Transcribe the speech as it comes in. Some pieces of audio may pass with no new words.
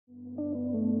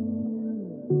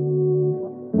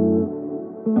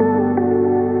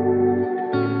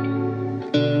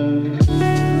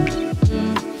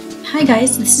Hi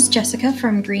guys, this is Jessica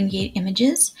from Greengate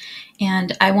Images,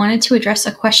 and I wanted to address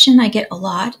a question I get a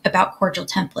lot about Corjl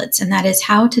templates, and that is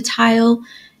how to tile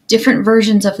different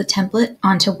versions of the template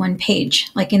onto one page.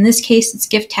 Like in this case, it's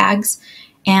gift tags,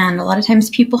 and a lot of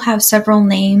times people have several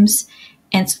names,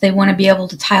 and so they want to be able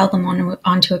to tile them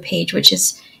onto a page, which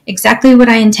is exactly what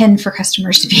I intend for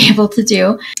customers to be able to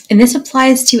do. And this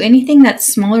applies to anything that's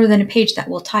smaller than a page that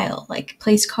we'll tile, like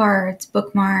place cards,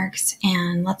 bookmarks,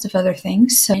 and lots of other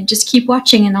things. So just keep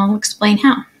watching and I'll explain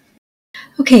how.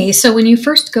 Okay, so when you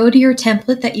first go to your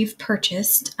template that you've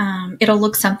purchased, it'll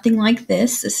look something like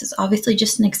this. This is obviously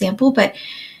just an example, but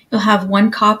you'll have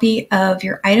one copy of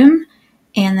your item,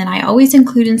 and then I always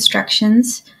include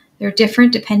instructions. They're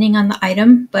different depending on the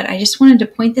item, but I just wanted to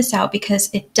point this out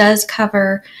because it does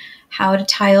cover how to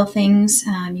tile things.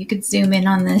 You could zoom in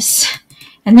on this,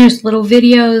 and there's little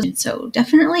videos, so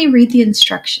definitely read the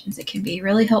instructions. It can be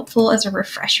really helpful as a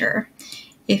refresher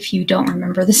if you don't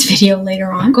remember this video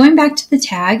later on. Going back to the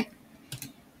tag,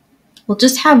 we'll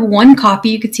just have one copy.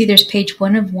 You can see there's page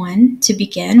 1 of 1 to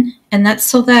begin, and that's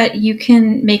so that you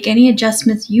can make any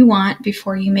adjustments you want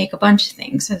before you make a bunch of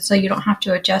things, and so you don't have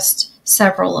to adjust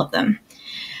several of them.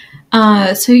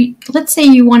 So let's say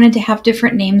you wanted to have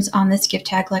different names on this gift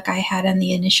tag like I had in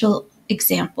the initial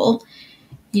example.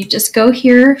 You just go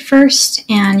here first,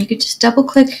 and you could just double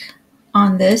click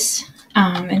on this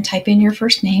and type in your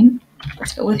first name.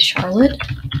 Let's go with Charlotte.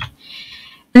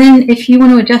 And then if you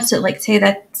want to adjust it, like say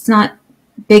that's not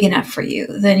big enough for you,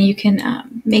 then you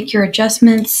can make your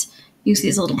adjustments, use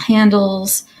these little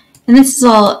handles. And this is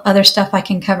all other stuff I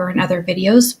can cover in other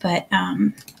videos, but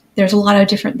there's a lot of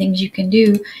different things you can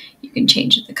do. You can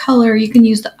change the color. You can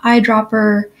use the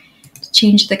eyedropper to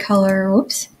change the color.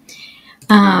 Whoops.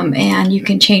 And you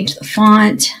can change the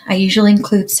font. I usually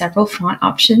include several font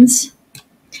options.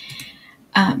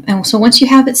 And so once you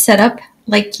have it set up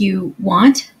like you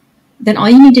want, then all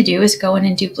you need to do is go in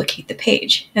and duplicate the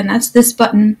page. And that's this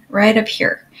button right up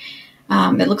here.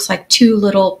 It looks like two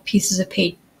little pieces of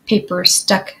paper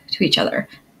stuck to each other.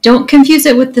 Don't confuse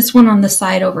it with this one on the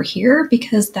side over here,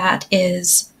 because that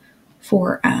is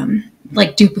for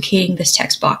like duplicating this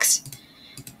text box.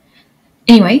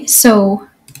 Anyway, so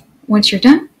once you're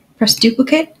done, press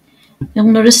duplicate. You'll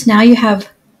notice now you have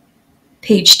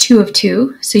page 2 of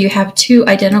 2, so you have 2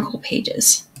 identical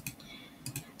pages.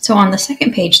 So on the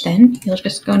second page then, you'll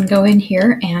just go in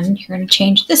here and you're going to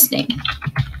change this name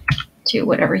to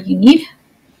whatever you need.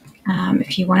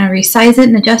 If you want to resize it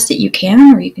and adjust it, you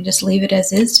can, or you can just leave it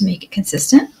as is to make it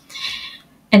consistent.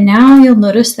 And now you'll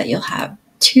notice that you'll have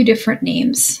 2 different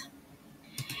names.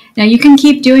 Now you can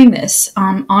keep doing this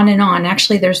on and on.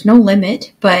 Actually, there's no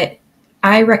limit, but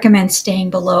I recommend staying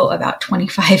below about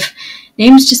 25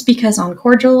 names just because on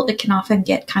Corjl, it can often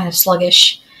get kind of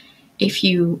sluggish if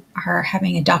you are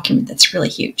having a document that's really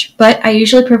huge. But I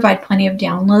usually provide plenty of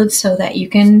downloads so that you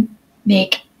can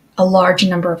make a large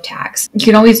number of tags. You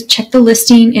can always check the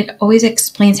listing. It always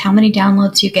explains how many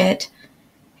downloads you get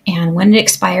and when it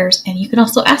expires, and you can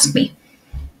also ask me.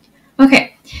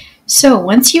 Okay, so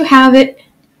once you have it,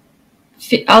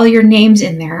 fit all your names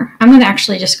in there, I'm going to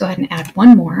actually just go ahead and add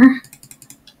one more.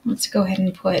 Let's go ahead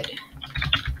and put,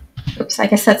 oops, I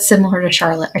guess that's similar to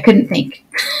Charlotte. I couldn't think.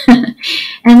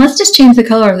 And let's just change the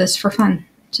color of this for fun,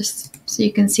 just so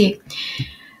you can see.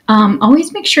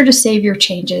 Always make sure to save your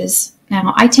changes.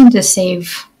 Now, I tend to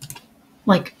save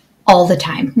like all the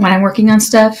time. When I'm working on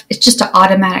stuff, it's just an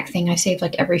automatic thing. I save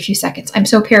like every few seconds. I'm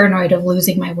so paranoid of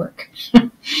losing my work.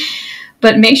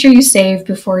 But make sure you save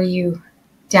before you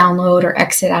download or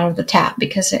exit out of the tab,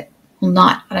 because it will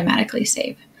not automatically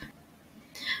save.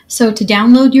 So to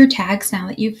download your tags, now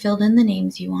that you've filled in the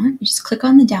names you want, you just click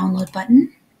on the download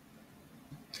button.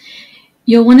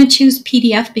 You'll want to choose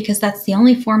PDF because that's the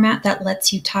only format that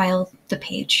lets you tile the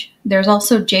page. There's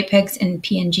also JPEGs and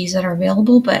PNGs that are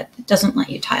available, but it doesn't let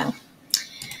you tile.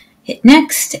 Hit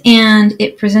next, and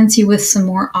it presents you with some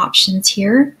more options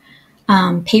here.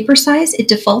 Paper size, it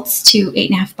defaults to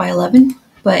 8.5 by 11,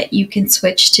 but you can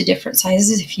switch to different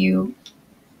sizes if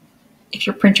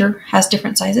your printer has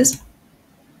different sizes.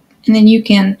 And then you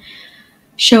can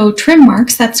show trim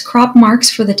marks, that's crop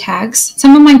marks for the tags.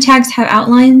 Some of my tags have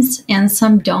outlines and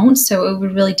some don't, so it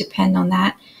would really depend on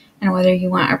that and whether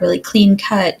you want a really clean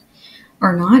cut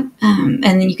or not. And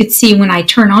then you could see when I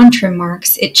turn on trim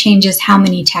marks, it changes how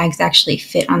many tags actually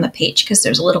fit on the page because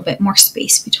there's a little bit more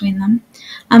space between them.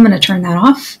 I'm going to turn that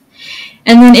off.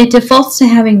 And then it defaults to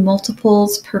having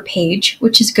multiples per page,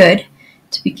 which is good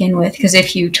to begin with, because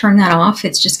if you turn that off,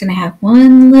 it's just going to have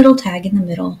one little tag in the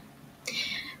middle.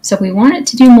 So we want it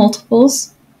to do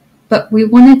multiples, but we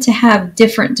want it to have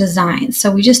different designs.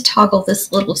 So we just toggle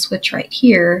this little switch right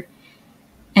here,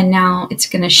 and now it's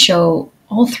going to show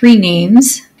all 3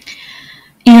 names,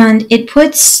 and it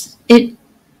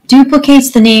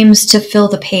duplicates the names to fill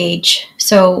the page.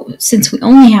 So since we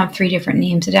only have 3 different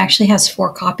names, it actually has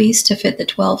 4 copies to fit the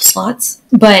 12 slots.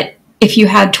 But if you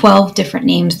had 12 different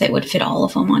names, that would fit all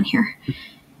of them on here.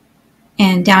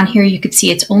 And down here you could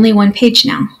see it's only 1 page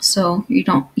now, so you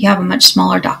have a much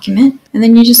smaller document. And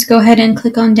then you just go ahead and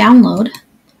click on download,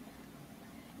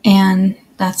 and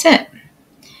that's it.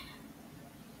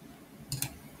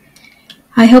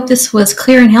 I hope this was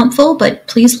clear and helpful, but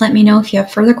please let me know if you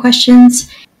have further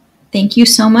questions. Thank you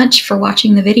so much for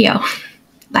watching the video.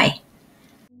 Bye.